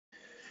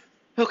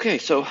Okay,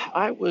 so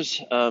I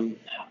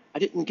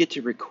didn't get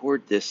to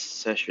record this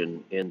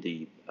session in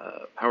the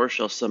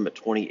PowerShell Summit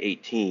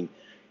 2018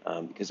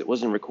 because it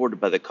wasn't recorded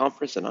by the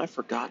conference, and I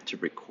forgot to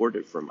record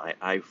it from my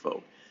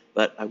iPhone.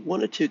 But I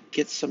wanted to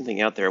get something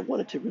out there. I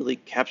wanted to really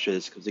capture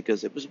this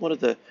because it was one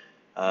of the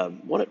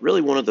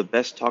really one of the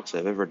best talks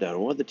I've ever done.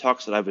 One of the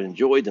talks that I've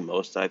enjoyed the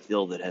most. I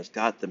feel that has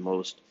got the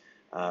most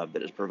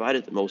that has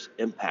provided the most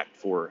impact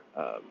for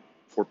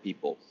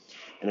people.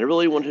 And I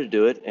really wanted to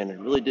do it, and I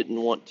really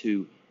didn't want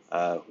to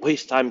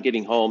waste time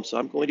getting home. So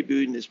I'm going to be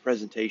doing this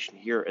presentation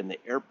here in the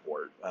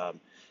airport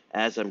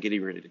as I'm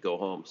getting ready to go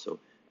home. So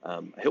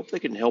I hope they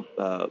can help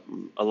a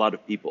lot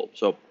of people.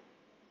 So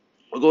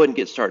we'll go ahead and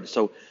get started.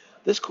 So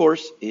this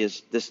course. You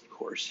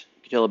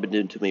can tell I've been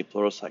doing too many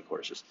pluralsight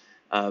courses.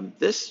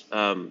 This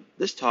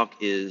talk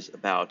is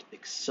about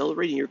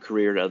accelerating your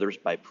career to others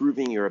by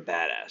proving you're a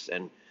badass.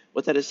 And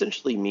what that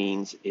essentially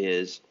means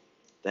is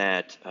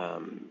that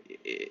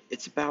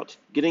it's about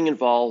getting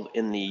involved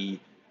in the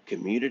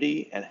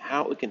community and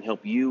how it can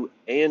help you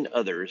and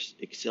others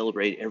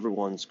accelerate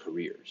everyone's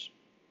careers.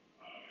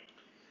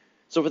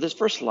 So for this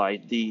first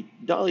slide, the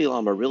Dalai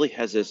Lama really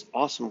has this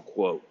awesome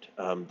quote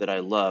that I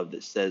love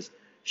that says,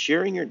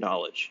 sharing your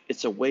knowledge,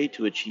 it's a way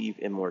to achieve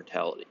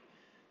immortality.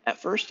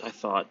 At first, I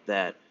thought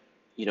that,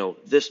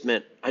 this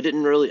meant I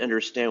didn't really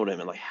understand what I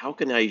meant. Like, how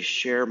can I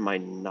share my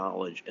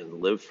knowledge and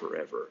live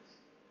forever?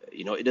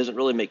 It doesn't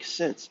really make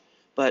sense.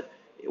 But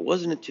it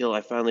wasn't until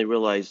I finally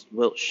realized,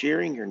 well,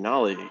 sharing your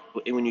knowledge,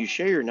 when you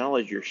share your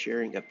knowledge, you're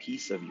sharing a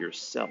piece of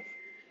yourself.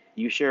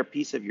 You share a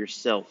piece of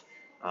yourself,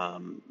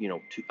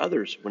 to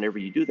others whenever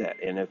you do that.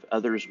 And if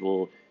others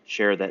will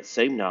share that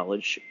same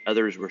knowledge,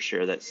 others will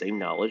share that same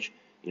knowledge,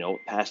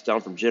 passed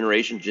down from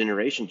generation to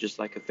generation, just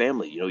like a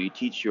family. You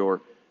teach your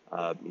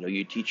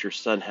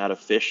son how to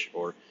fish,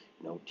 or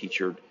teach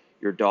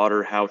your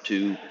daughter how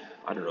to,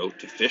 I don't know,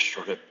 to fish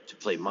or to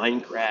play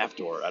Minecraft,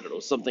 or I don't know,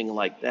 something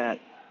like that.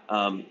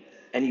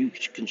 And you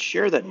can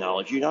share that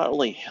knowledge. You not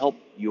only help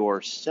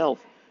yourself,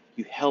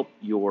 you help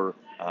your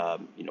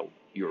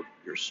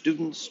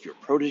students, your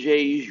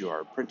proteges, your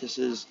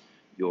apprentices,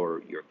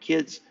 your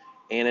kids,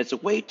 and it's a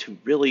way to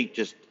really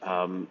just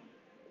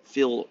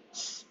feel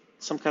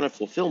some kind of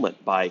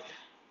fulfillment by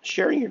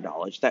sharing your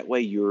knowledge. That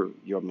way, your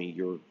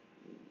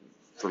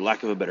for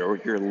lack of a better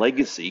word, your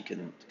legacy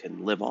can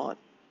live on.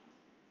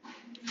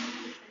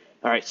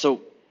 All right,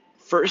 so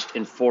first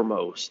and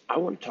foremost, I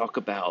want to talk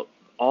about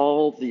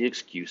all the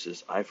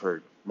excuses I've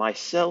heard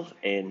myself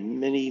and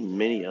many,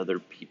 many other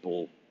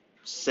people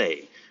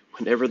say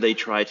whenever they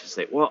try to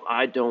say, well,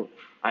 I don't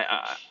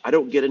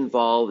get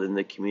involved in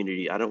the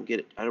community. I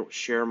don't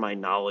share my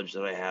knowledge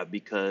that I have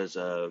because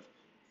of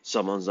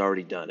someone's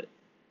already done it.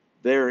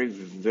 Very,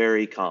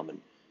 very common.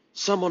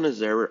 Someone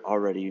has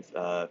already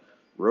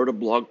wrote a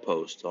blog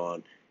post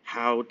on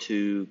how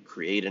to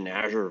create an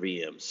Azure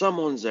VM.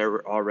 Someone's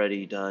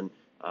already done,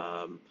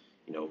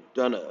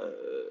 done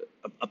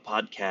a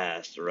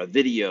podcast or a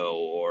video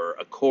or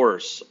a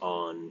course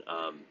on,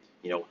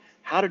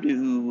 how to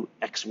do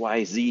X,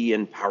 Y, Z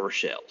in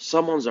PowerShell.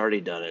 Someone's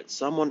already done it.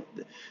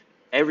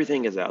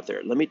 Everything is out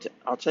there.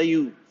 I'll tell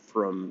you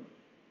from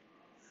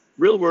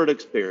real world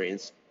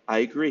experience, I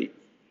agree.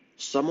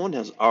 Someone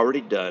has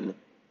already done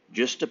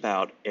just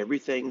about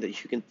everything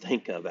that you can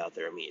think of out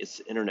there. I mean, it's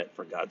the internet,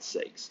 for God's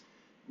sakes.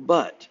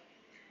 But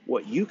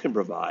what you can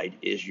provide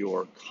is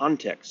your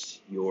context,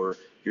 your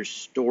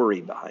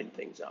story behind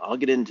things. I'll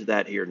get into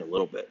that here in a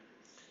little bit.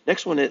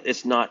 Next one,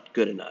 it's not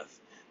good enough.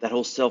 That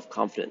whole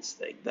self-confidence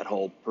thing, that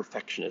whole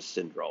perfectionist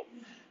syndrome.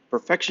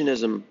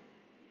 Perfectionism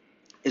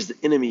is the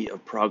enemy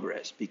of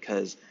progress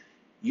because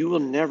you will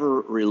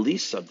never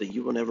release something.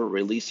 You will never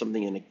release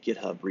something in a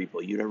GitHub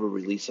repo. You never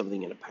release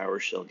something in a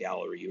PowerShell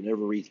gallery. You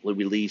never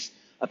release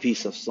a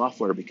piece of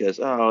software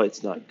because, oh,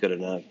 it's not good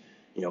enough.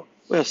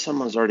 Well,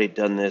 someone's already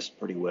done this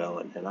pretty well,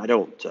 and I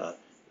don't,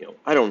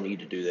 I don't need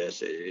to do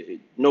this.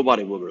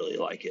 Nobody will really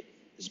like it.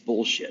 It's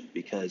bullshit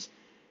because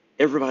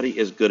everybody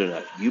is good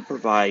enough. You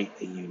provide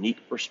a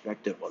unique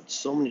perspective on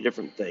so many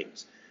different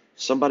things.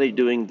 Somebody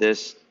doing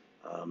this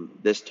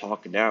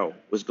talk now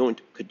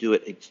could do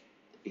it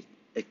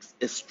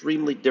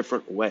extremely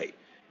different way.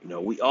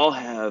 We all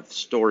have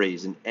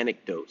stories and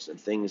anecdotes and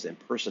things and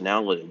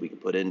personality we can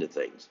put into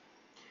things.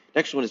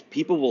 Next one is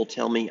people will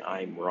tell me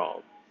I'm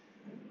wrong.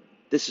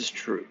 This is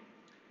true.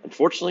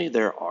 Unfortunately,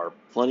 there are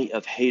plenty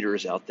of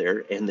haters out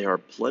there, and there are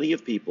plenty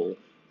of people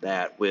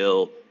that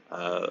will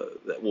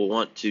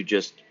want to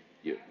just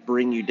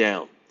bring you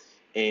down.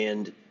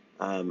 And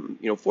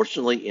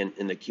fortunately,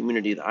 in the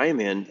community that I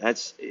am in,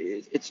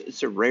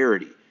 it's a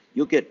rarity.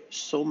 You'll get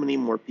so many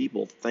more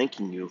people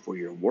thanking you for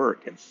your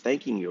work and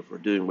thanking you for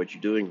doing what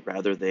you're doing,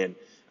 rather than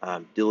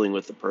dealing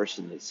with the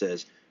person that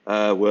says,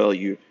 "Well,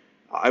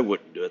 I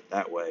wouldn't do it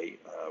that way,"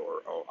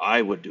 or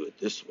 "I would do it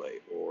this way,"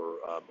 or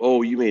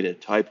 "Oh, you made a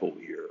typo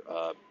here."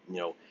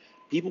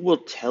 People will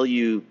tell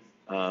you,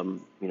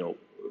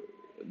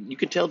 you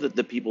can tell that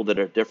the people that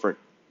are different,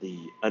 the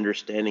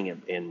understanding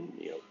and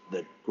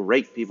the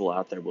great people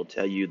out there will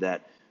tell you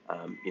that,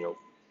 um, you know,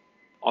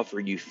 offer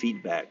you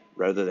feedback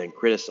rather than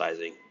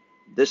criticizing.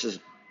 This is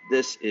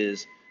this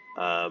is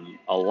a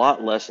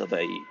lot less of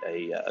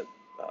a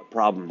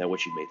problem than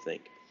what you may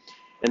think.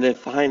 And then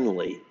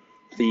finally,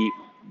 the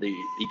the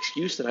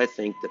excuse that I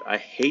think that I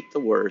hate the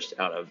worst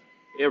out of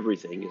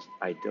everything is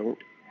I don't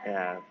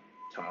have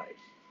time.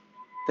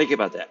 Think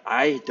about that.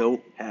 I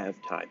don't have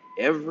time.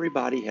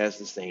 Everybody has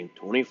the same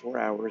 24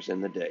 hours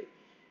in the day.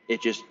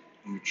 It just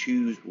you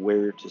choose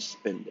where to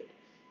spend it.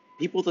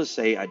 People that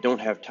say I don't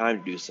have time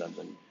to do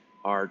something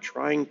are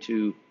trying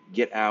to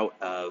get out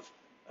of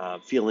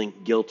feeling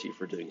guilty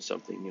for doing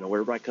something.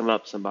 Whenever I come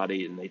up to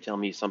somebody and they tell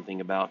me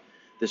something about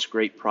this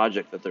great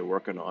project that they're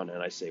working on,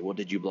 and I say, "Well,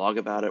 did you blog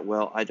about it?"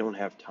 "Well, I don't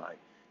have time."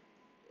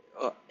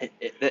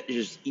 That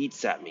just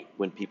eats at me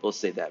when people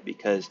say that,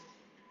 because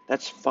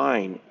that's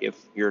fine if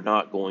you're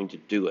not going to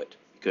do it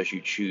because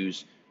you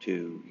choose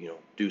to,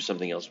 do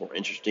something else more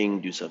interesting,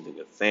 do something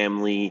with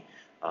family,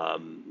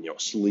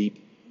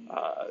 sleep.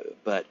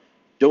 But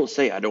don't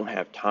say I don't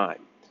have time.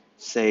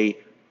 Say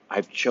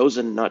I've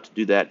chosen not to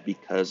do that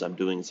because I'm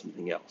doing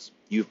something else.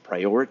 You've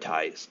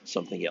prioritized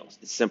something else.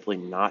 It's simply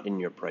not in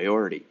your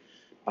priority.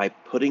 By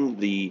putting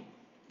the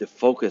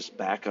focus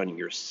back on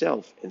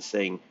yourself and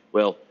saying,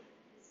 well,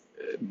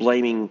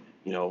 blaming,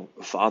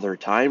 father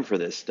time for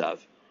this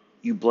stuff,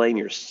 you blame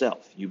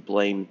yourself. You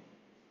blame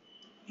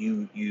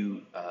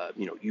you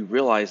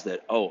realize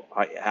that, oh,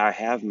 I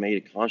have made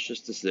a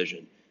conscious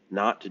decision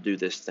not to do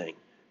this thing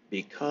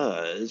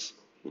because,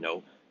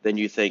 then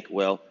you think,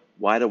 well,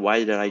 why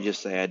did I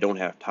just say I don't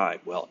have time?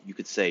 Well, you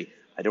could say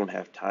I don't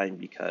have time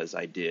because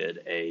I did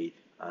I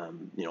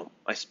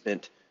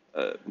spent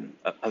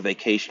a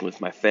vacation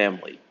with my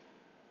family.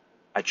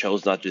 I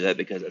chose not to do that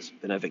because I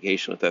spent a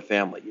vacation with my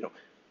family.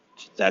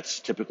 That's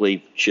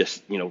typically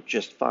just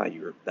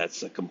fine.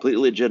 That's a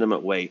completely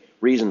legitimate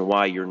reason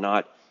why you're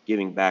not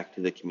giving back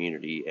to the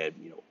community and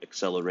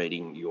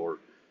accelerating your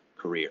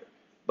career.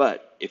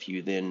 But if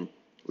you then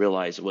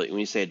realize, well, when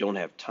you say I don't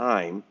have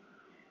time,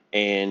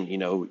 and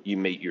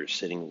you're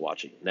sitting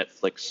watching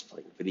Netflix,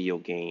 playing video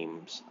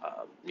games,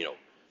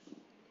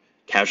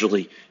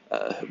 casually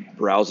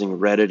browsing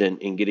Reddit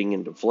and getting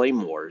into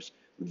flame wars,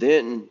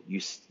 then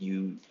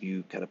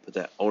you kind of put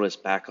that onus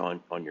back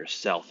on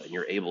yourself, and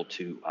you're able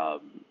to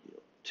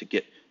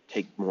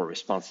take more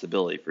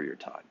responsibility for your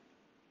time.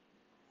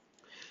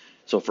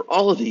 So for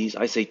all of these,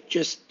 I say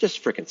just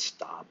freaking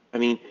stop. I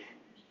mean,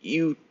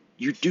 you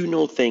you do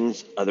know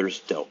things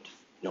others don't.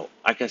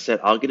 Like I said,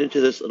 I'll get into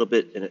this a little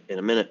bit in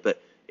a minute,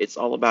 but it's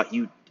all about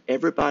you.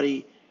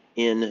 Everybody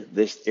in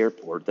this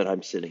airport that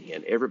I'm sitting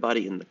in,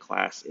 everybody in the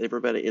class,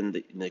 everybody in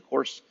the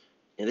course,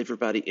 and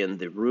everybody in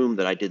the room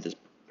that I did this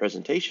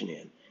presentation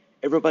in,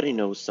 everybody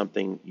knows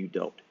something you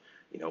don't.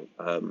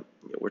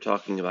 We're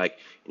talking like,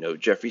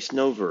 Jeffrey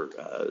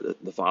Snover,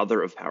 the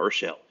father of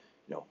PowerShell.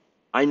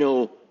 I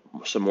know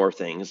some more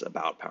things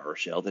about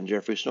PowerShell than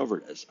Jeffrey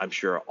Snover does. I'm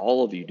sure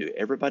all of you do.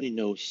 Everybody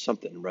knows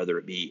something, whether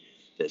it be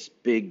this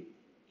big,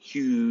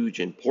 huge,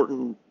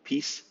 important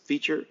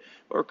feature,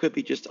 or it could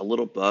be just a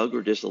little bug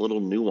or just a little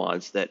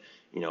nuance that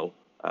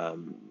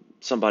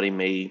somebody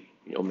may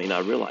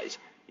not realize.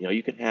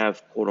 You can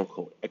have quote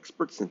unquote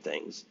experts in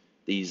things.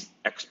 These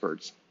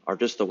experts are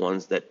just the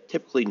ones that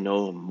typically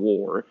know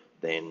more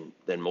than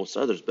most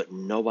others, but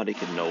nobody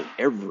can know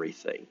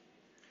everything.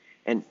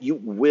 And you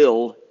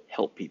will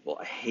help people.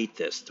 I hate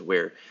this to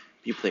where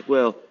people think,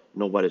 well,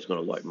 nobody's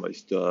going to like my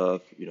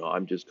stuff.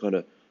 I'm just kind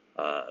of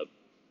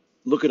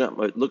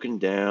looking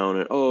down,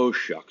 and oh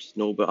shucks,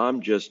 no, but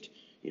I'm just,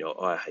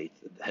 I hate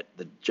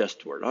the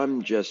just word.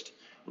 I'm just,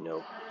 you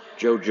know,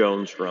 Joe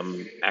Jones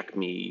from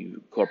Acme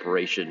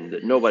Corporation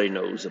that nobody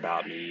knows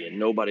about me and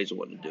nobody's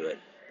wanting to do it.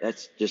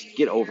 That's just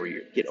get over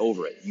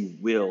it. You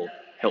will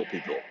help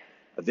people.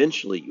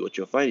 Eventually, what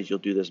you'll find is you'll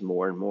do this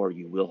more and more.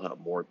 You will help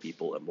more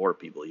people and more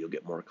people. You'll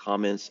get more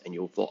comments, and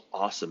you'll feel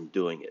awesome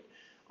doing it.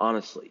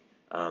 Honestly,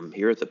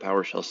 here at the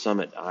PowerShell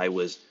Summit, I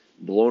was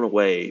blown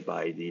away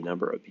by the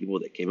number of people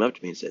that came up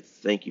to me and said,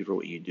 "Thank you for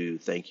what you do.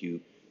 Thank you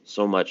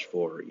so much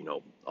for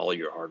all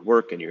your hard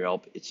work and your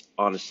help." It's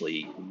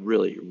honestly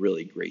really,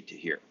 really great to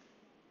hear.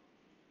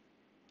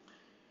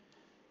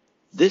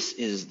 This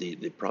is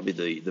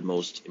probably the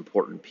most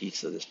important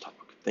piece of this talk.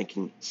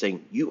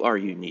 Saying you are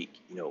unique.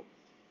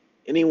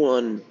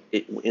 Anyone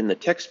in the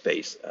tech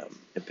space,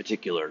 in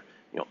particular,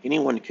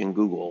 anyone can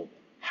Google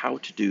how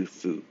to do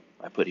food.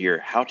 I put here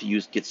how to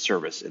use Git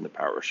service in the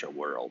PowerShell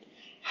world,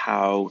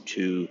 how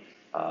to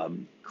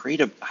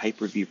create a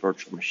Hyper-V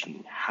virtual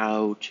machine,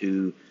 how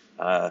to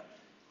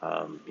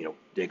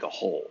dig a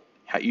hole.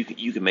 How you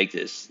can make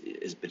this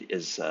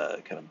as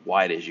kind of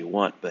wide as you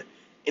want, but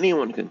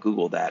anyone can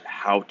Google that,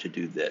 how to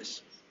do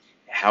this,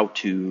 how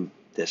to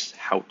this,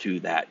 how to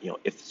that.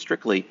 If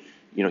strictly,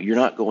 you're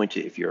not going to,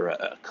 if you're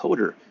a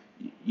coder,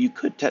 you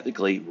could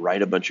technically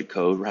write a bunch of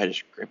code, write a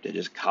script, and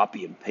just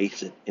copy and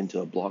paste it into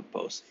a blog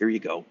post. Here you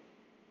go.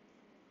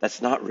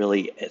 That's not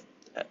really,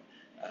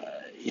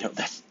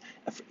 that's,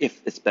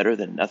 if it's better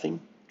than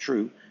nothing,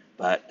 true,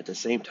 but at the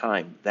same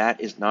time,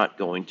 that is not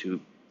going to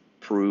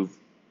prove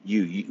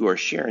you are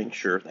sharing.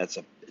 Sure, it's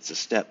a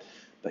step,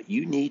 but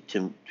you need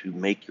to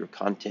make your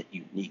content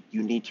unique.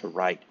 You need to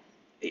write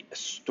a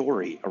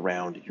story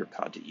around your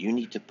content. You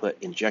need to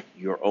inject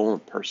your own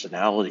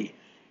personality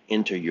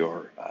into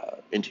your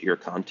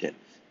content.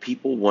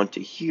 People want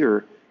to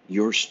hear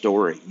your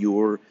story,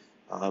 your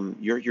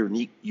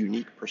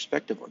unique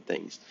perspective on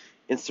things.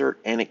 Insert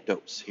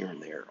anecdotes here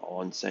and there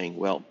on saying,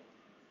 well,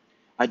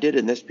 I did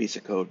in this piece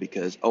of code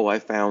because, oh, I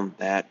found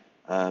that,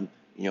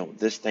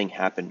 this thing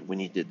happened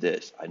when you did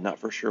this. I'm not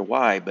for sure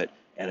why,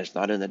 and it's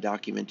not in the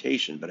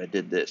documentation, but I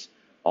did this.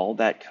 All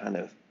that kind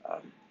of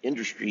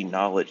industry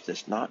knowledge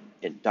that's not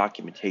in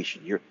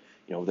documentation.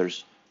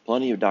 There's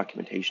plenty of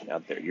documentation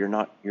out there. You're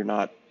not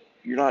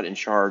in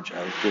charge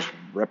of just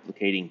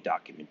replicating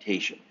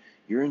documentation.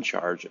 You're in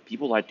charge of,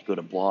 people like to go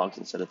to blogs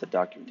instead of the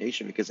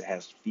documentation because it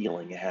has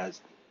feeling, it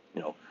has,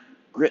 you know,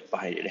 grit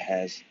behind it. It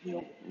has,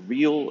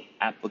 real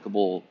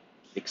applicable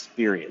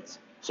experience.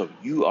 So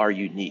you are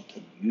unique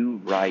and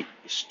you write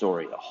a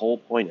story. The whole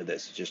point of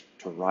this is just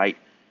to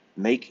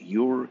make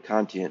your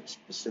content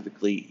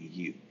specifically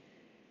you.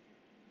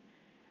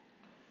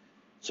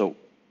 So,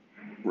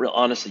 real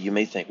honestly, you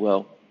may think,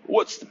 well,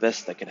 what's the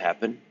best that could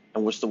happen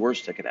and what's the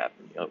worst that could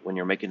happen? When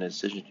you're making a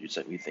decision to do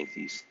something, you think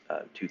these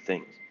two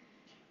things.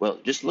 Well,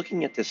 just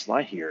looking at this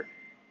slide here,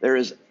 there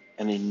is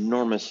an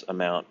enormous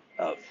amount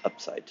of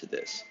upside to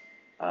this.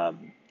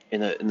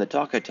 In the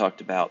talk, I talked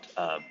about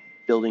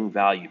building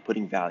value,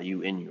 putting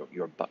value in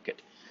your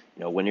bucket.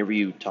 Whenever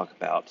you talk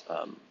about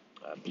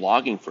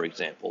blogging, for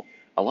example,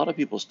 a lot of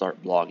people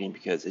start blogging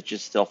because it's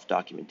just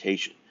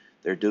self-documentation.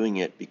 They're doing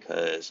it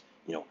because,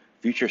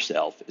 future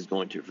self is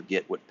going to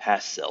forget what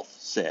past self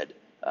said,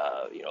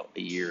 a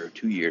year or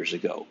 2 years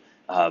ago.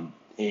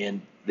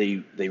 And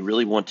they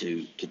really want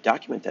to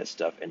document that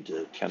stuff and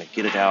to kind of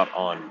get it out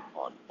on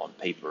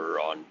paper,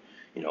 on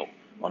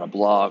a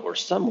blog or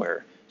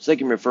somewhere, so they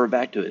can refer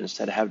back to it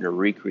instead of having to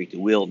recreate the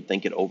wheel and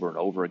think it over and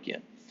over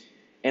again.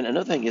 And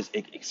another thing is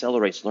it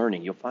accelerates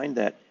learning. You'll find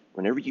that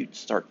whenever you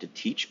start to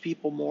teach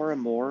people more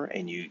and more,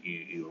 and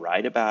you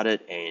write about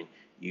it and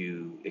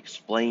you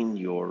explain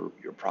your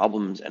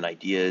problems and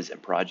ideas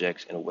and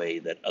projects in a way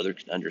that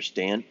others can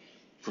understand,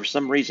 for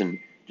some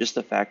reason, just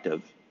the fact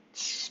of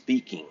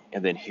speaking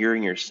and then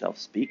hearing yourself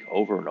speak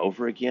over and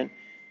over again.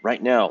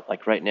 Right now,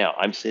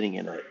 I'm sitting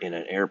in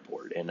an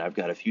airport and I've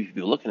got a few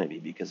people looking at me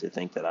because they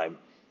think that I'm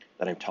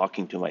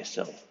talking to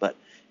myself. But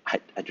I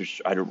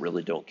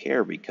really don't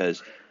care,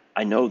 because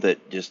I know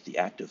that just the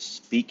act of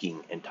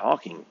speaking and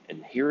talking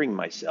and hearing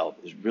myself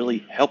is really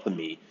helping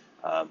me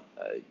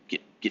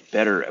get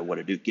better at what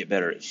I do, get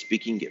better at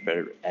speaking, get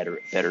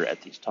better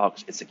at these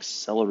talks. It's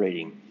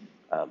accelerating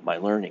my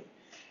learning.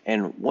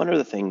 And one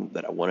other thing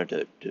that I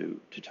wanted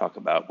to talk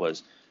about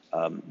was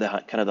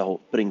the whole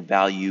putting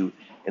value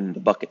in the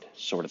bucket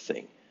sort of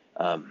thing.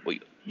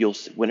 You'll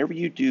whenever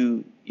you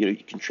do, you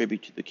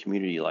contribute to the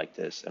community like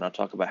this, and I'll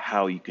talk about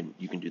how you can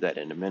do that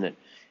in a minute.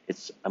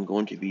 I'm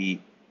going to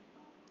be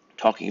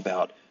talking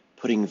about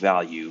putting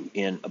value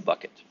in a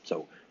bucket.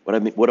 So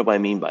what do I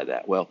mean by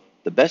that? Well,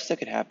 the best that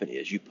could happen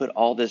is you put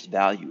all this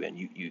value in.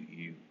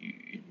 You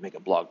make a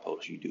blog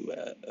post. You do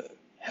a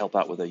help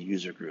out with a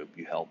user group.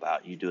 You help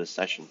out. You do a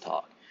session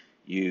talk.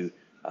 You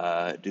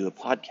do a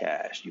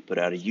podcast. You put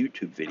out a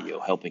YouTube video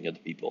helping other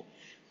people.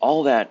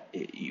 All that,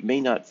 you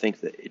may not think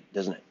that it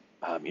doesn't.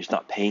 It's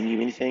not paying you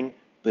anything,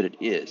 but it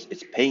is.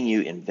 It's paying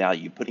you in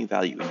value, putting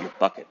value in your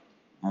bucket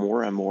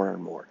more and more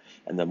and more.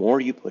 And the more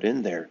you put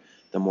in there,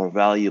 the more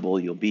valuable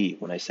you'll be.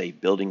 When I say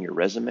building your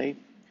resume,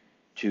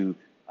 to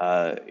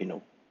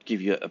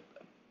give you a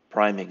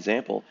prime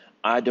example,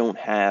 I don't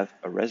have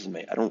a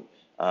resume. I don't.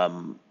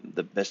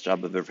 The best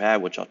job I've ever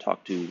had, which I'll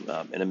talk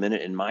to in a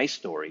minute, in my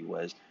story,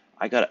 was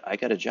I got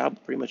a job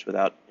pretty much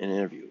without an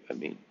interview. I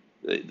mean,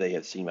 they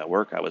have seen my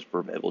work. I was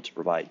able to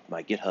provide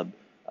my GitHub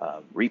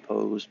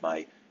repos,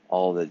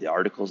 all the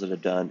articles that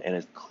I've done, and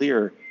it's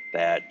clear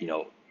that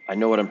I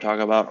know what I'm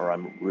talking about, or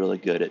I'm really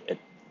good at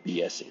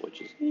BSing,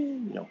 which is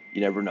you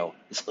never know.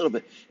 It's a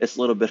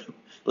little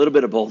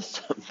bit of both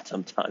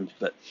sometimes.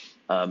 But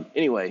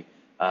anyway,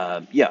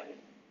 yeah,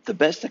 the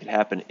best that can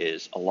happen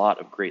is a lot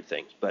of great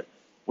things. But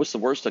what's the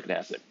worst that can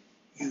happen?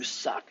 You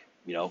suck.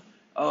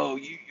 Oh,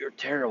 you're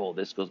terrible.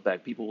 This goes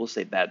back. People will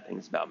say bad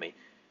things about me.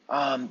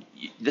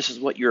 This is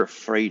what you're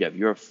afraid of.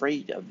 You're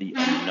afraid of the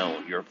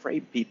unknown. You're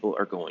afraid people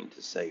are going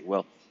to say,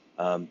 well,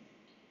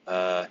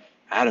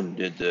 Adam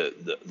did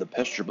the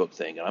Pester book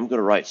thing, and I'm going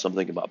to write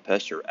something about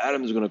Pester.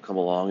 Adam's going to come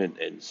along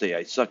and say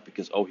I suck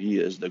because, oh, he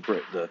is the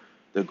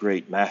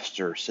great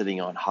master sitting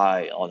on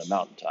high on a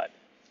mountaintop.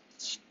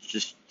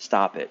 Just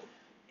stop it.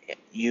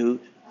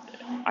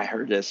 I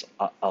heard this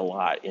a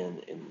lot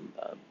in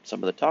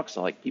some of the talks.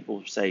 Like,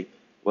 people say,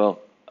 well,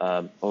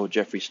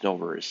 Jeffrey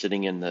Snover is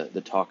sitting in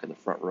the talk in the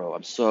front row.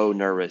 I'm so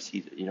nervous.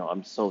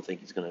 I'm so think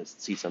he's going to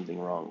see something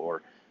wrong.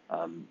 Or,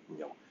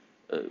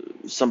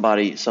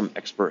 some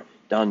expert,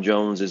 Don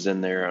Jones, is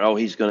in there. Oh,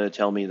 he's going to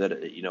tell me that,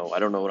 I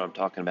don't know what I'm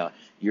talking about.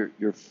 You're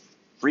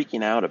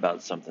freaking out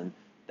about something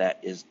that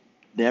is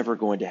never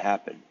going to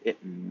happen.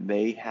 It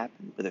may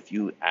happen with a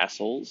few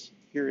assholes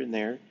here and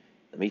there.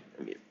 Let me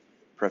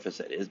preface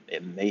that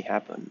it may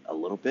happen a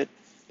little bit,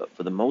 but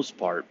for the most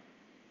part,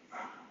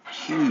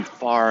 huge,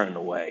 far and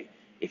away.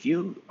 If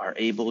you are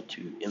able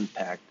to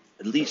impact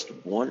at least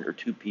one or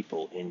two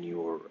people in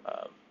your,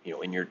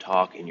 in your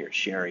talk, in your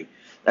sharing,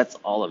 that's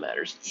all that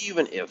matters.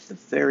 Even if the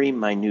very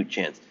minute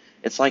chance,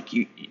 it's like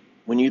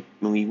when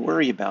we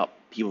worry about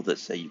people that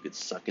say you could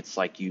suck, it's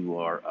like you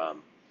are,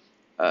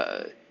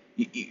 uh,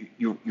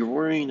 you're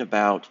worrying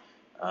about,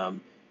 um,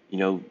 you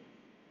know,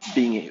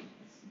 being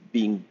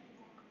being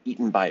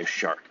eaten by a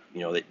shark.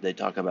 They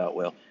talk about,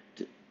 well,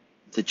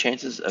 the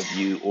chances of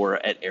you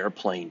or at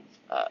airplane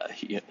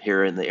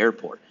here in the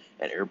airport,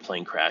 an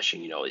airplane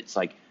crashing, it's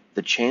like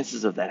the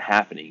chances of that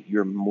happening,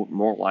 you're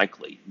more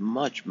likely,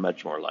 much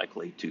more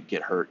likely to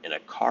get hurt in a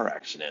car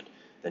accident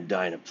than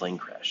die in a plane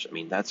crash. I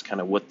mean, that's kind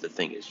of what the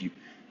thing is.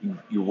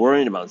 You're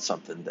worrying about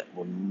something that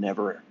will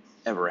never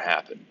ever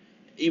happen.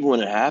 Even when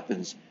it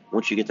happens,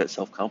 once you get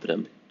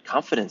that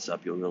confidence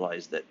up, you'll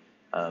realize that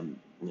um,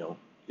 you know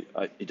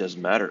it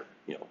doesn't matter.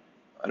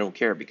 I don't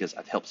care because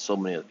I've helped so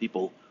many other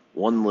people.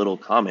 One little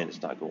comment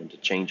is not going to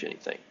change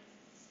anything.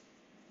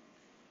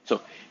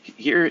 So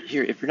here, if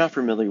you're not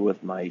familiar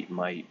with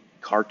my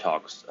car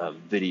talks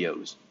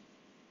videos,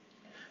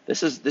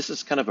 this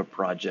is kind of a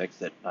project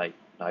that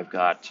I've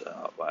got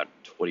about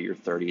 20 or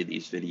 30 of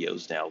these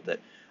videos now that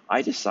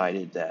I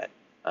decided that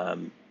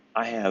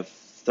I have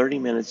 30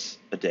 minutes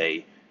a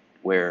day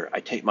where I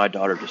take my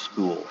daughter to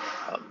school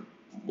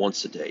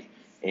once a day,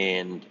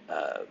 and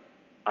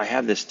I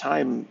have this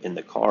time in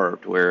the car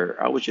to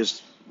where I was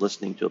just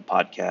listening to a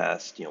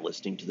podcast,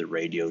 listening to the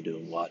radio,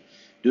 doing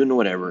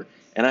whatever,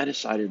 and I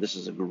decided this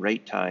is a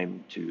great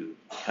time to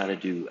kind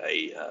of do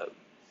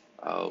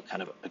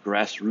kind of a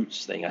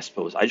grassroots thing, I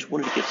suppose. I just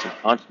wanted to get some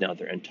content out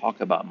there and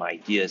talk about my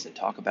ideas and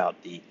talk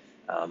about the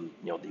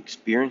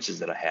experiences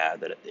that I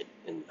had that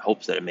in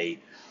hopes that it may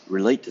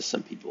relate to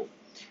some people.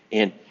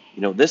 And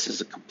this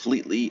is a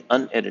completely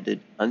unedited,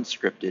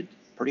 unscripted,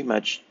 pretty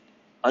much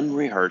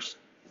unrehearsed,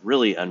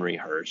 really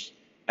unrehearsed.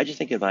 I just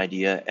think of an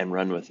idea and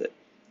run with it.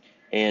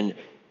 And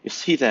you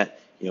see that,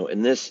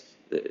 in this,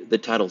 the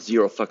title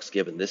Zero Fucks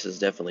Given, this is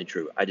definitely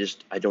true. I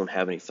don't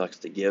have any fucks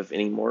to give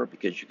anymore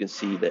because you can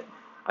see that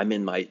I'm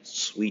in my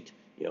sweet,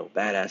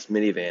 badass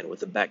minivan with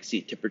the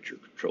backseat temperature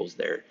controls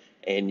there.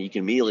 And you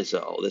can immediately say,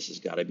 oh, this has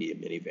got to be a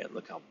minivan.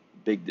 Look how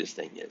big this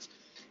thing is.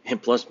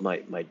 And plus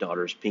my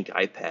daughter's pink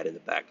iPad in the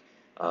back,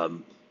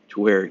 to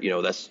where,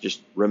 that's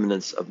just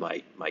remnants of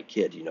my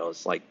kid.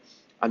 It's like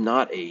I'm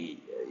not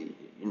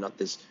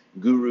this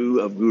guru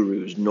of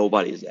gurus.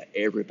 Nobody is that.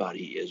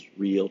 Everybody is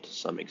real to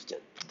some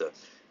extent.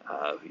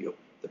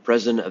 The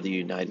president of the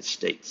United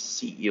States,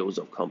 CEOs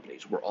of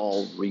companies, we're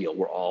all real.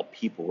 We're all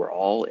people. We're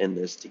all in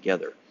this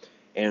together.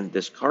 And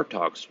this Car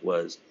Talks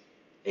was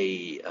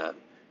a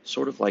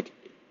sort of like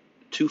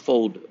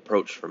twofold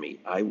approach for me.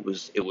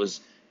 It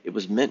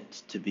was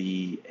meant to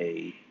be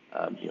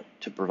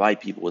to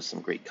provide people with some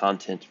great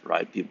content, to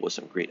provide people with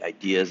some great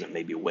ideas and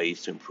maybe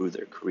ways to improve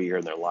their career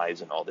and their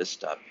lives and all this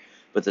stuff.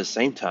 But at the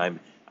same time,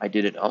 I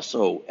did it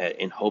also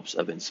in hopes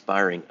of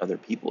inspiring other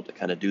people to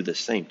kind of do the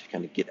same, to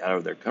kind of get out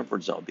of their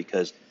comfort zone.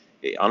 Because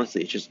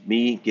honestly, it's just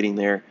me getting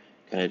there,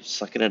 kind of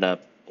sucking it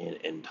up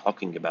and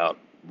talking about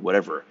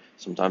whatever.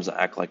 Sometimes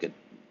I act like a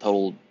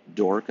total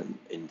dork,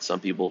 and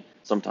some people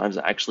sometimes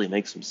it actually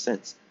makes some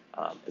sense.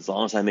 As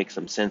long as I make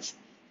some sense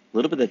a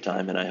little bit of the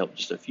time and I help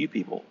just a few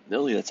people,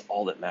 really that's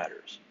all that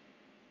matters.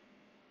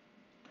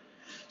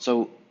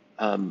 So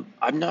I'm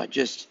not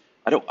just,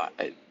 I don't,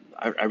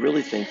 I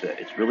really think that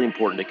it's really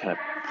important to kind of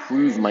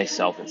prove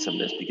myself in some of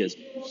this because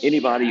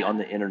anybody on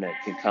the internet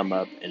can come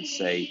up and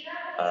say,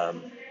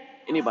 um,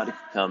 anybody can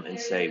come and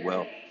say,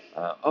 well,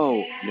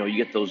 oh, you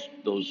get those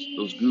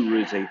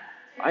gurus.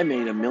 I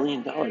made $1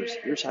 million.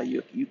 Here's how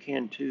you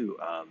can too.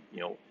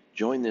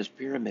 Join this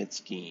pyramid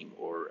scheme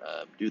or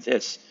do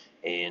this,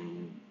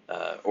 and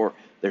or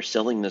they're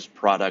selling this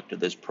product or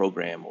this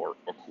program or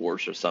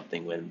course or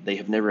something when they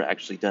have never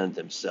actually done it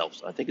themselves.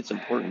 So I think it's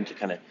important to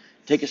kind of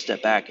take a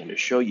step back and to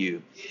show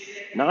you,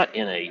 not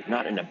in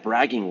a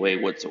bragging way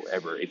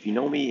whatsoever. If you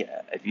know me,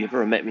 if you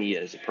ever met me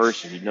as a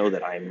person, you know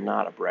that I am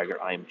not a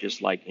bragger. I am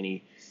just like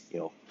any,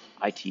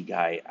 IT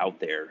guy out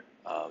there,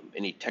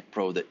 any tech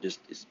pro that just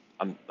is.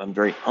 I'm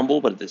very humble,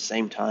 but at the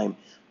same time,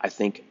 I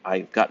think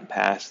I've gotten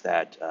past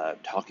that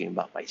talking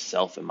about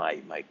myself and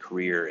my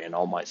career and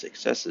all my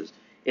successes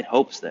in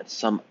hopes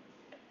that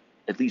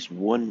at least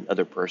one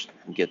other person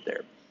can get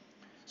there.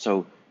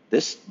 So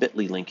this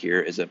bit.ly link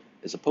here is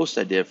a post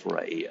I did for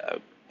a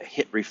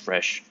hit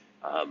refresh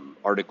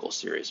article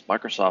series. I'm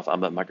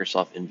a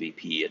Microsoft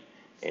MVP,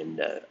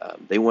 and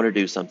they want to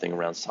do something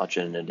around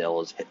Satya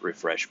Nadella's hit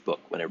refresh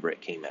book whenever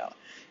it came out,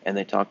 and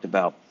they talked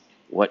about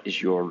what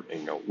is your,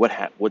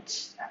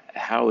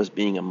 how has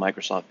being a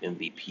Microsoft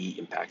MVP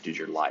impacted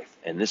your life,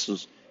 and this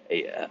was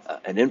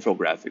an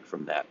infographic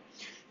from that.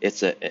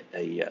 It's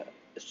a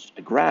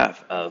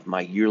graph of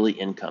my yearly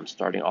income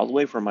starting all the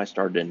way from I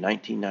started in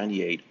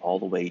 1998 all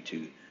the way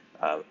to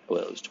it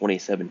was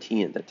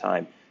 2017 at the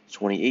time. It's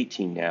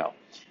 2018 now,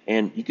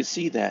 and you can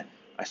see that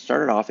I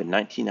started off in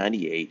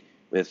 1998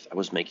 I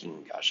was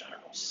making, gosh, I don't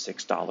know,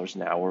 $6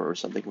 an hour or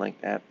something like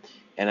that.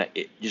 And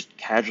it just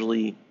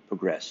casually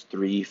progressed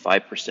 3,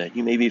 5%.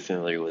 You may be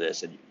familiar with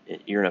this. And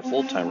you're in a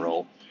full-time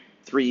role,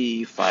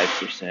 3,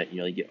 5%,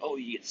 you get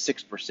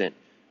 6%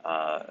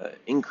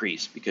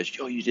 increase because,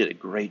 you did a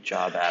great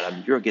job,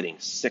 Adam. You're getting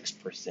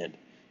 6%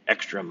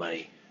 extra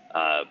money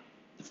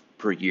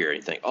per year. And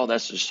you think, oh,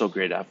 that's just so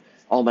great.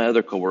 All my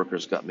other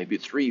coworkers got maybe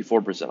 3,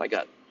 4%. I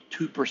got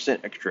 2%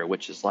 extra,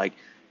 which is like,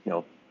 you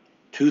know,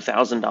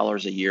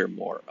 $2,000 a year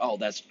more. Oh,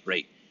 that's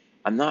great.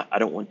 I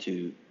don't want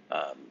to,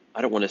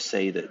 I don't want to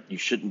say that you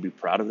shouldn't be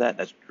proud of that.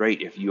 That's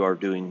great. If you are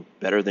doing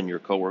better than your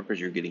coworkers,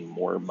 you're getting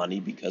more money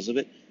because of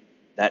it.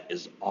 That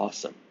is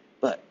awesome.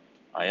 But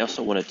I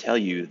also want to tell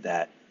you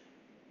that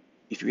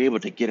if you're able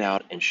to get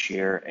out and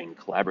share and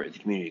collaborate with the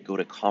community, go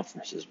to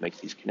conferences, make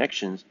these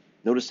connections.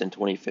 Notice in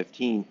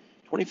 2015,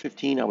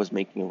 I was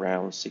making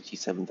around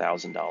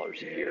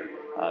 $67,000 a year.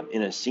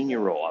 In a senior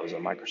role, I was a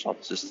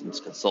Microsoft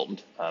Systems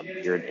consultant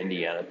here in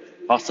Indiana.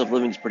 Cost of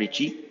living is pretty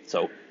cheap,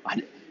 so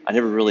I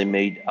never really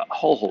made a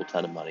whole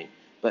ton of money.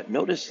 But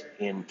notice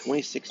in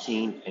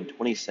 2016 and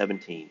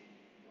 2017,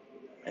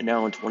 and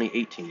now in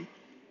 2018,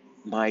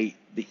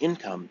 the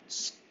income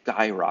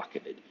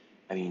skyrocketed.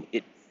 I mean,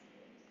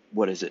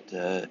 what is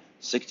it,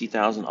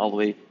 60,000 all the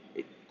way,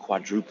 it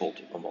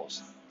quadrupled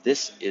almost.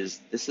 This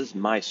is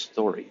my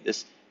story.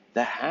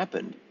 That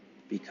happened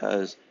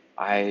because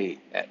I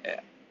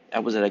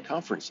was at a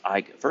conference.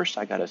 First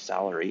I got a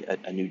salary,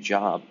 a new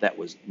job that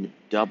was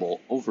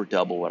over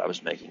double what I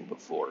was making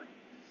before.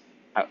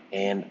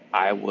 And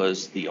I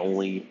was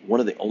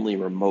one of the only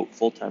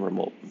full-time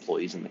remote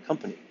employees in the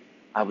company.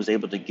 I was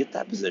able to get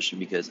that position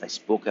because I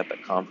spoke up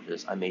at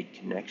conferences. I made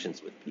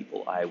connections with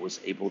people. I was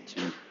able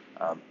to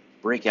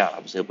break out. I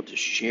was able to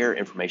share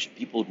information.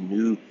 People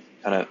knew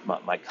kind of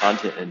my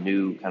content and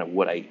knew kind of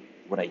what I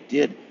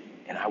did,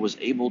 and I was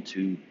able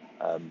to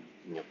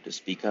to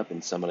speak up.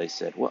 And somebody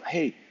said, "Well,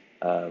 hey,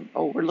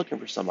 we're looking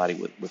for somebody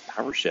with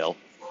PowerShell.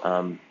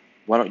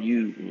 Why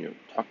don't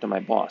talk to my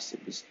boss?"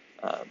 It was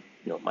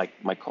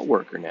my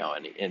coworker now,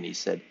 and he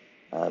said,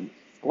 "Why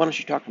don't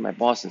you talk to my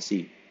boss and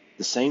see?"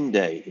 The same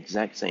day,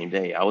 exact same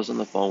day, I was on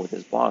the phone with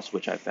his boss,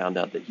 which I found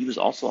out that he was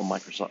also a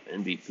Microsoft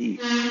MVP.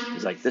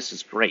 He's like, "This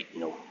is great.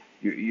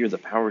 You're the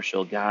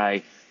PowerShell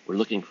guy. We're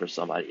looking for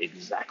somebody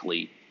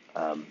exactly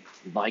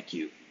like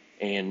you."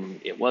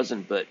 And it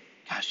wasn't, but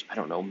gosh, I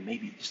don't know,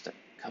 maybe just a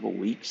couple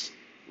weeks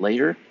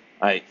later,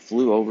 I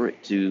flew over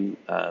to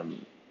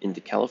into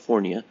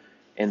California,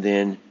 and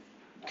then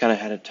kind of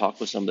had a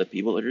talk with some of the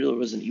people. It really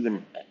wasn't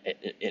even an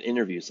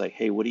interview. It's like,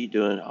 "Hey, what are you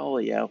doing?" "Oh,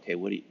 yeah, okay.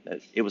 What do you?"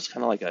 It was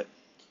kind of like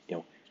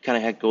kind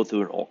of had to go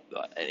through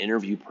an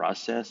interview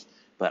process.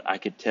 But I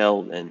could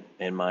tell,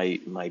 and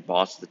my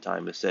boss at the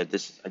time has said,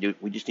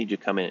 we just need you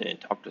to come in and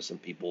talk to some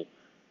people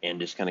and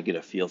just kind of get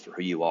a feel for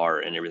who you are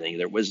and everything.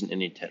 There wasn't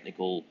any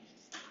technical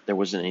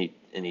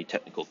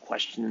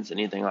questions,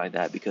 anything like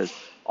that, because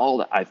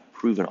I've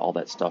proven all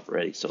that stuff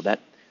already. So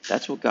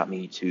that's what got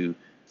me to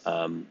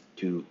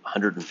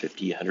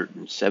 150,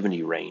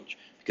 170 range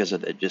because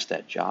of just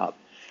that job.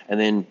 And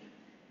then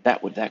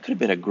that could have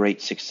been a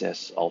great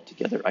success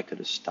altogether. I could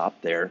have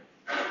stopped there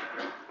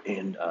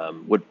and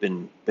would have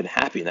been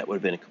happy, and that would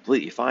have been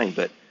completely fine.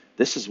 But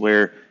this is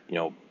where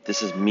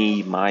this is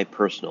me, my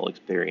personal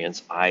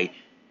experience.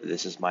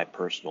 This is my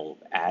personal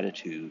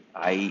attitude.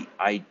 I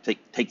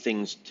take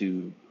things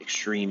to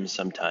extremes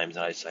sometimes,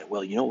 and I say,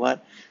 well, you know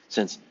what?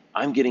 Since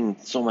I'm getting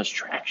so much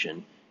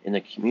traction in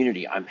the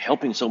community, I'm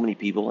helping so many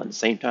people, and at the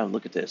same time,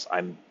 look at this,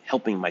 I'm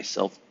helping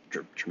myself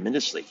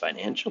tremendously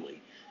financially.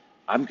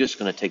 I'm just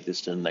going to take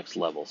this to the next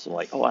level. So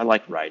like, I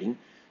like writing.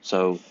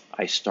 So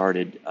I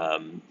started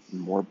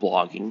more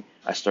blogging.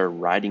 I started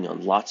writing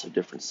on lots of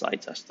different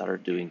sites. I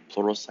started doing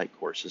Pluralsight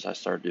courses. I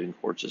started doing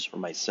courses for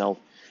myself.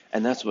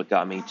 And that's what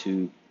got me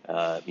to,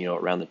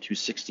 around the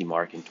 260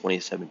 mark in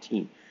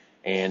 2017.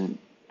 And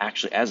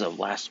actually, as of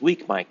last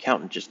week, my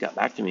accountant just got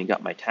back to me and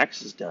got my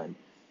taxes done.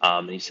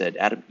 And he said,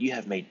 "Adam, you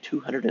have made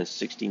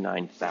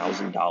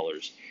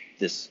 $269,000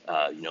 this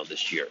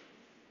year."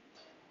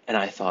 And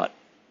I thought,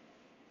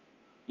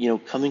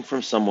 coming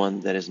from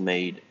someone that has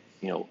made,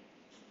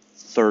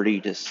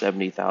 30 to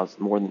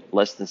 70,000,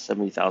 less than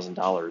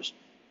 $70,000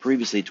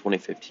 previously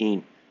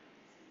 2015,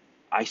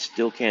 I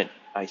still can't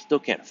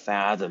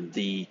fathom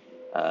the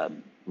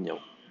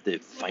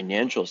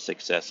financial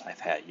success I've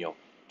had.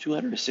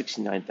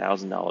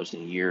 $269,000 in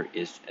a year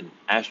is an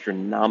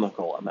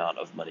astronomical amount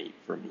of money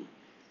for me.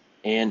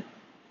 And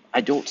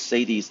I don't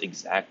say these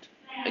exact,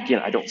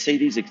 again, I don't say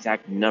these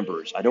exact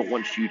numbers. I don't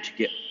want you to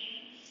get,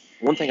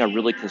 one thing I'm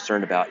really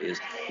concerned about is,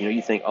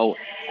 you think, oh,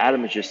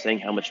 Adam is just saying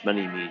how much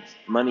money he needs.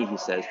 Money, he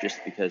says,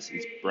 just because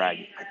he's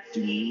bragging. I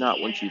do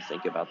not want you to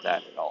think about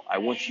that at all. I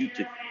want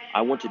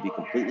to be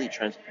completely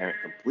transparent,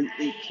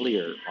 completely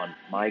clear on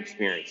my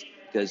experience,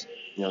 because,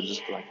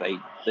 just like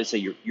they say,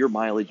 your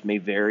mileage may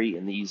vary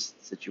in these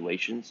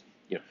situations.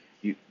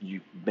 You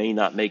may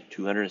not make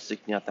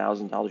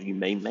 $269,000. You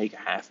may make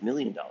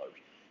 $500,000.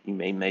 You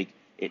may make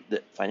it.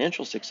 The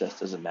financial success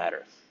doesn't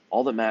matter.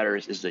 All that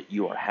matters is that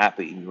you are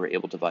happy and you are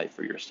able to provide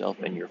for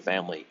yourself and your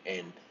family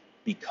and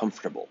be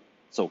comfortable.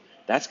 So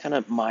that's kind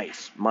of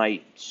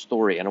my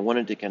story, and I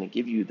wanted to kind of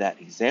give you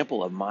that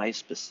example of my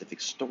specific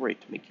story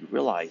to make you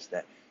realize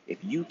that if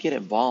you get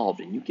involved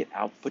and you get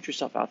out, put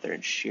yourself out there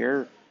and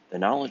share the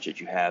knowledge that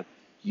you have,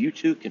 you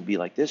too can be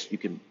like this. You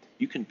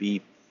can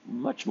be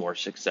much more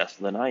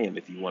successful than I am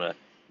if you want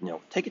to,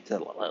 take it to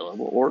that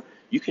level, or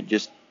you could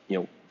just,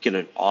 get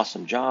an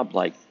awesome job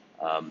like,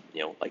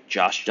 like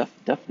Josh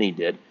Duffney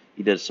did.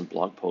 He did some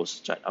blog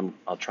posts which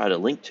I'll try to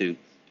link to,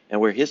 and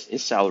where his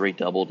salary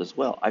doubled as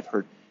well. I've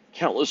heard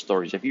countless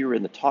stories. If you were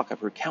in the talk, I've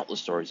heard countless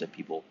stories of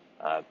people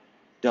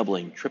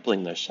doubling,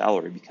 tripling their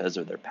salary because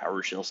of their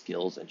PowerShell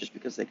skills and just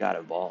because they got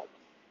involved.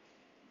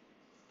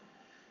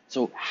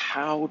 So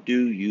how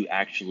do you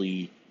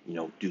actually,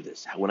 do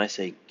this? When I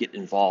say get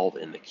involved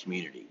in the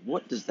community,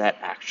 what does that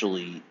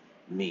actually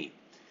mean?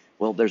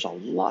 Well, there's a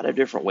lot of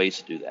different ways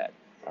to do that.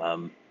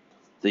 Um,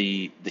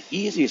 the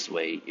easiest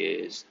way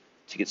is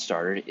to get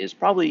started is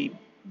probably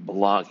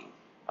blogging.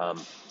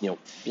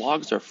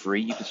 Blogs are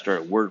free. You can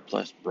start a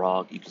WordPress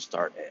blog. You can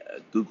start a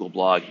Google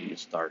blog. You can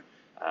start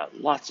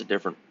lots of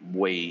different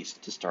ways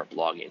to start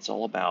blogging. It's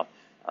all about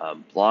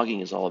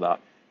blogging is all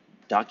about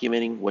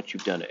documenting what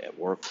you've done at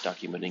work,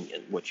 documenting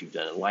what you've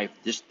done in life,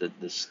 just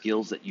the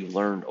skills that you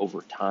learned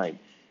over time,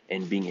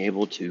 and being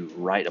able to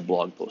write a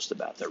blog post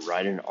about that,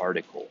 write an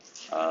article,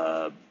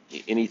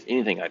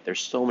 anything like.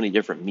 There's so many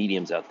different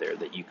mediums out there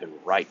that you can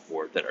write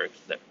for that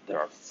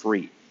are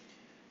free.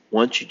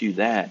 Once you do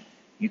that,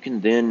 you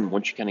can then,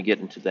 once you kind of get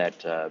into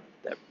that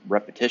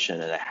repetition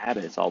and a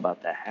habit, it's all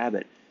about that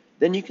habit.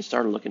 Then you can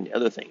start looking at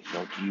other things.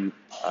 Do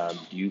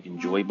you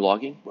enjoy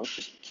blogging? Well,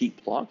 just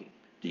keep blogging.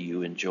 Do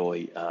you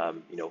enjoy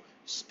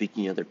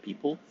speaking to other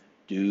people?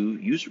 Do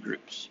user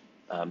groups.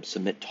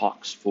 Submit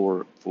talks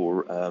for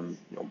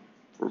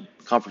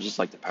conferences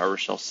like the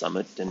PowerShell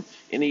Summit, and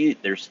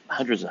there's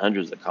hundreds and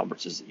hundreds of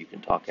conferences that you can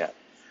talk at.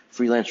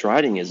 Freelance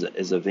writing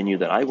is a venue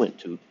that I went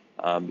to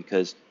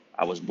because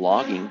I was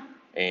blogging,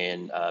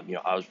 and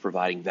I was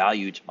providing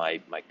value to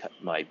my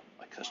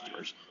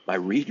customers, my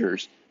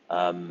readers,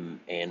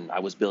 and I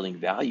was building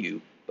value.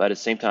 But at the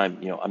same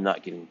time, I'm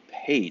not getting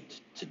paid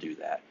to do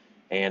that,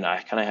 and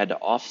I kind of had to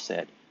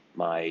offset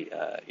my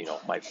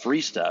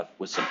free stuff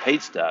with some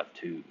paid stuff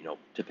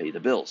to pay the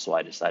bills. So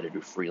I decided to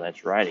do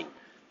freelance writing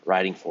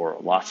for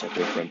lots of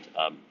different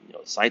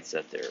sites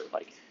out there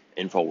like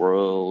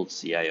InfoWorld,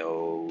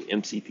 CIO,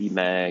 MCP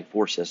Mag,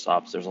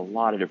 4SysOps. There's a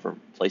lot of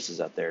different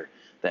places out there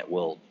that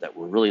will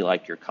really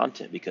like your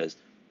content because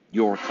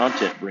your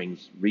content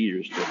brings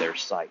readers to their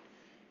site.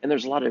 And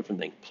there's a lot of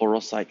different things.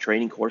 Pluralsight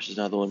training courses,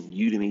 another one.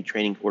 Udemy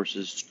training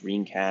courses,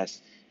 screencasts.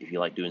 If you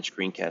like doing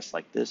screencasts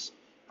like this,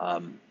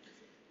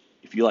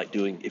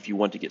 if you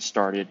want to get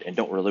started and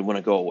don't really want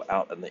to go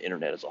out on the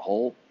internet as a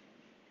whole,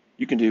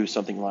 you can do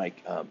something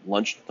like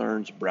lunch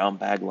learns, brown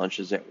bag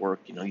lunches at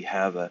work. You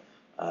have a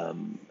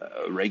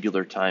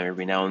regular time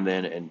every now and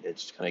then, and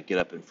it's kind of get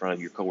up in front of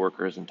your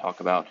coworkers and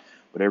talk about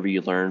whatever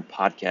you learn.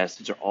 Podcasts,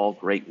 these are all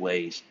great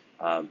ways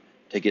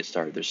to get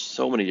started. There's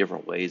so many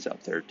different ways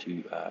out there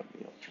to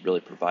really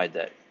provide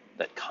that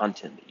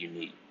content that you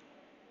need.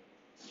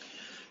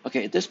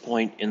 Okay, at this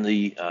point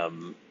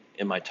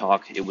in my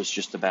talk, it was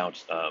just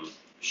about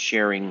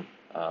sharing,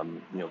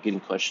 getting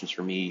questions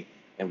from me.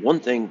 And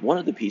one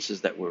of the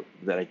pieces that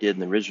I did in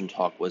the original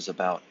talk was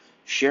about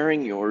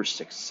sharing your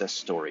success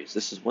stories.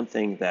 This is one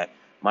thing that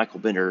Michael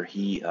Bender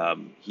he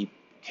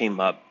came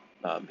up.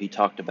 He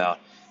talked about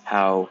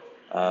how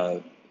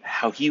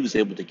he was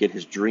able to get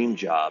his dream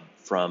job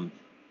from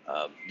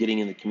getting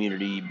in the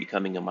community,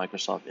 becoming a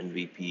Microsoft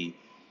MVP,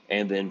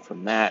 and then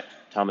from that,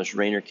 Thomas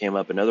Rayner came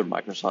up, another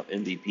Microsoft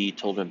MVP,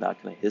 told him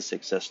about kind of his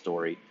success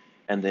story,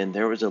 and then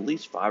there was at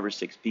least 5 or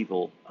 6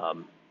 people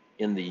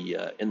in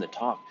the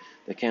talk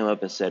that came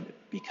up and said,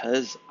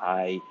 because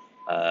I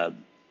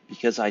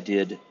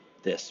did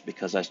this,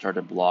 because I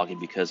started blogging,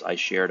 because I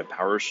shared a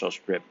PowerShell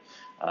script.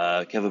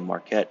 Kevin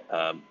Marquette,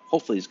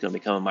 hopefully he's going to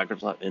become a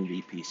Microsoft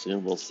MVP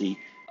soon. We'll see.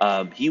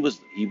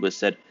 He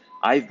said,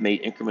 I've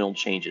made incremental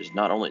changes,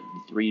 not only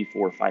 3,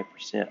 4,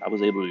 5%. I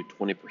was able to do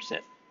 20%,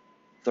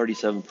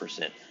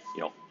 37%,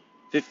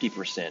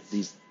 50%.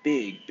 These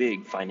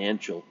big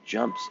financial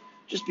jumps,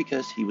 just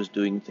because he was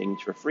doing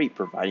things for free,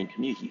 providing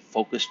community. He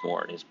focused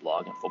more on his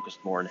blog and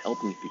focused more on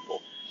helping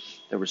people.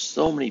 There were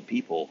so many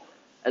people,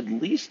 at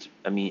least,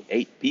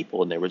 8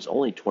 people, and there was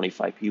only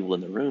 25 people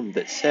in the room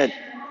that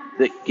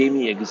gave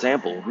me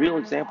real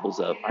examples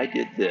of, I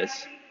did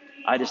this,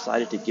 I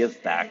decided to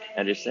give back,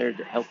 I decided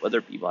to help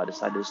other people, I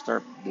decided to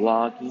start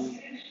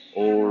blogging,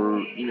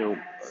 or,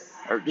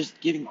 or just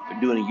doing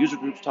a user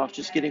groups talk,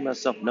 just getting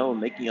myself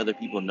known, making other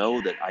people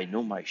know that I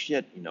know my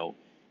shit,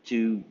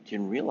 to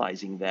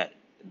realizing that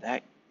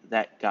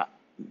got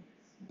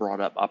brought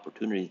up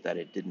opportunities that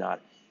it did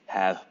not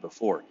have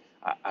before.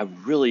 I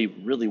really,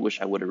 really wish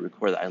I would have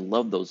recorded that. I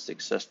love those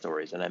success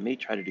stories, and I may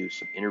try to do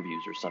some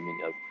interviews or something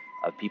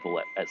of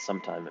people at some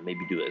time, and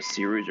maybe do a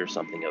series or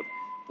something of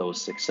those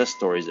success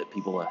stories that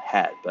people have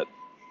had. But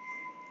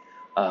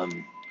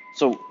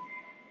so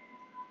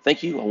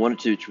Thank you. I wanted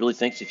to really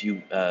thanks if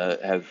you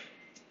have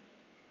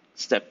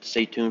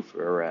stay tuned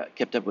for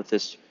kept up with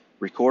this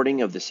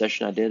recording of the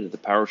session I did at the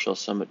PowerShell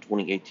Summit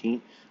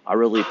 2018. I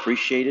really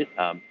appreciate it.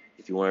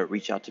 If you want to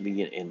reach out to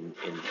me in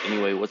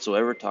any way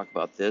whatsoever, talk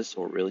about this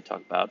or really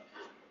talk about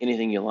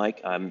anything you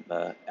like, I'm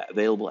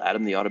available at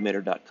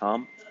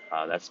adamtheautomator.com.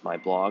 That's my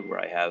blog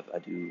where I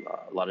do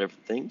a lot of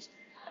different things.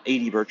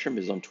 AD Bertram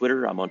is on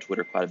Twitter. I'm on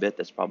Twitter quite a bit.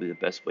 That's probably the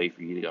best way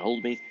for you to get a hold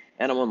of me.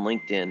 And I'm on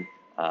LinkedIn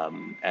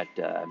at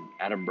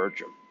Adam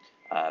Bertram.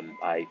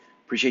 I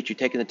appreciate you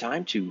taking the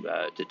time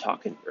to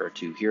talk or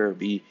to hear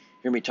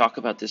me talk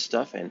about this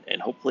stuff,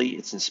 and hopefully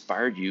it's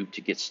inspired you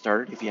to get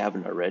started if you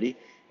haven't already,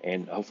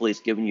 and hopefully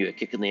it's given you a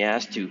kick in the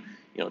ass to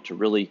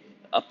really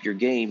up your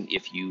game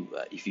if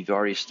you've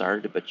already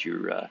started, but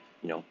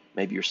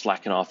maybe you're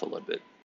slacking off a little bit.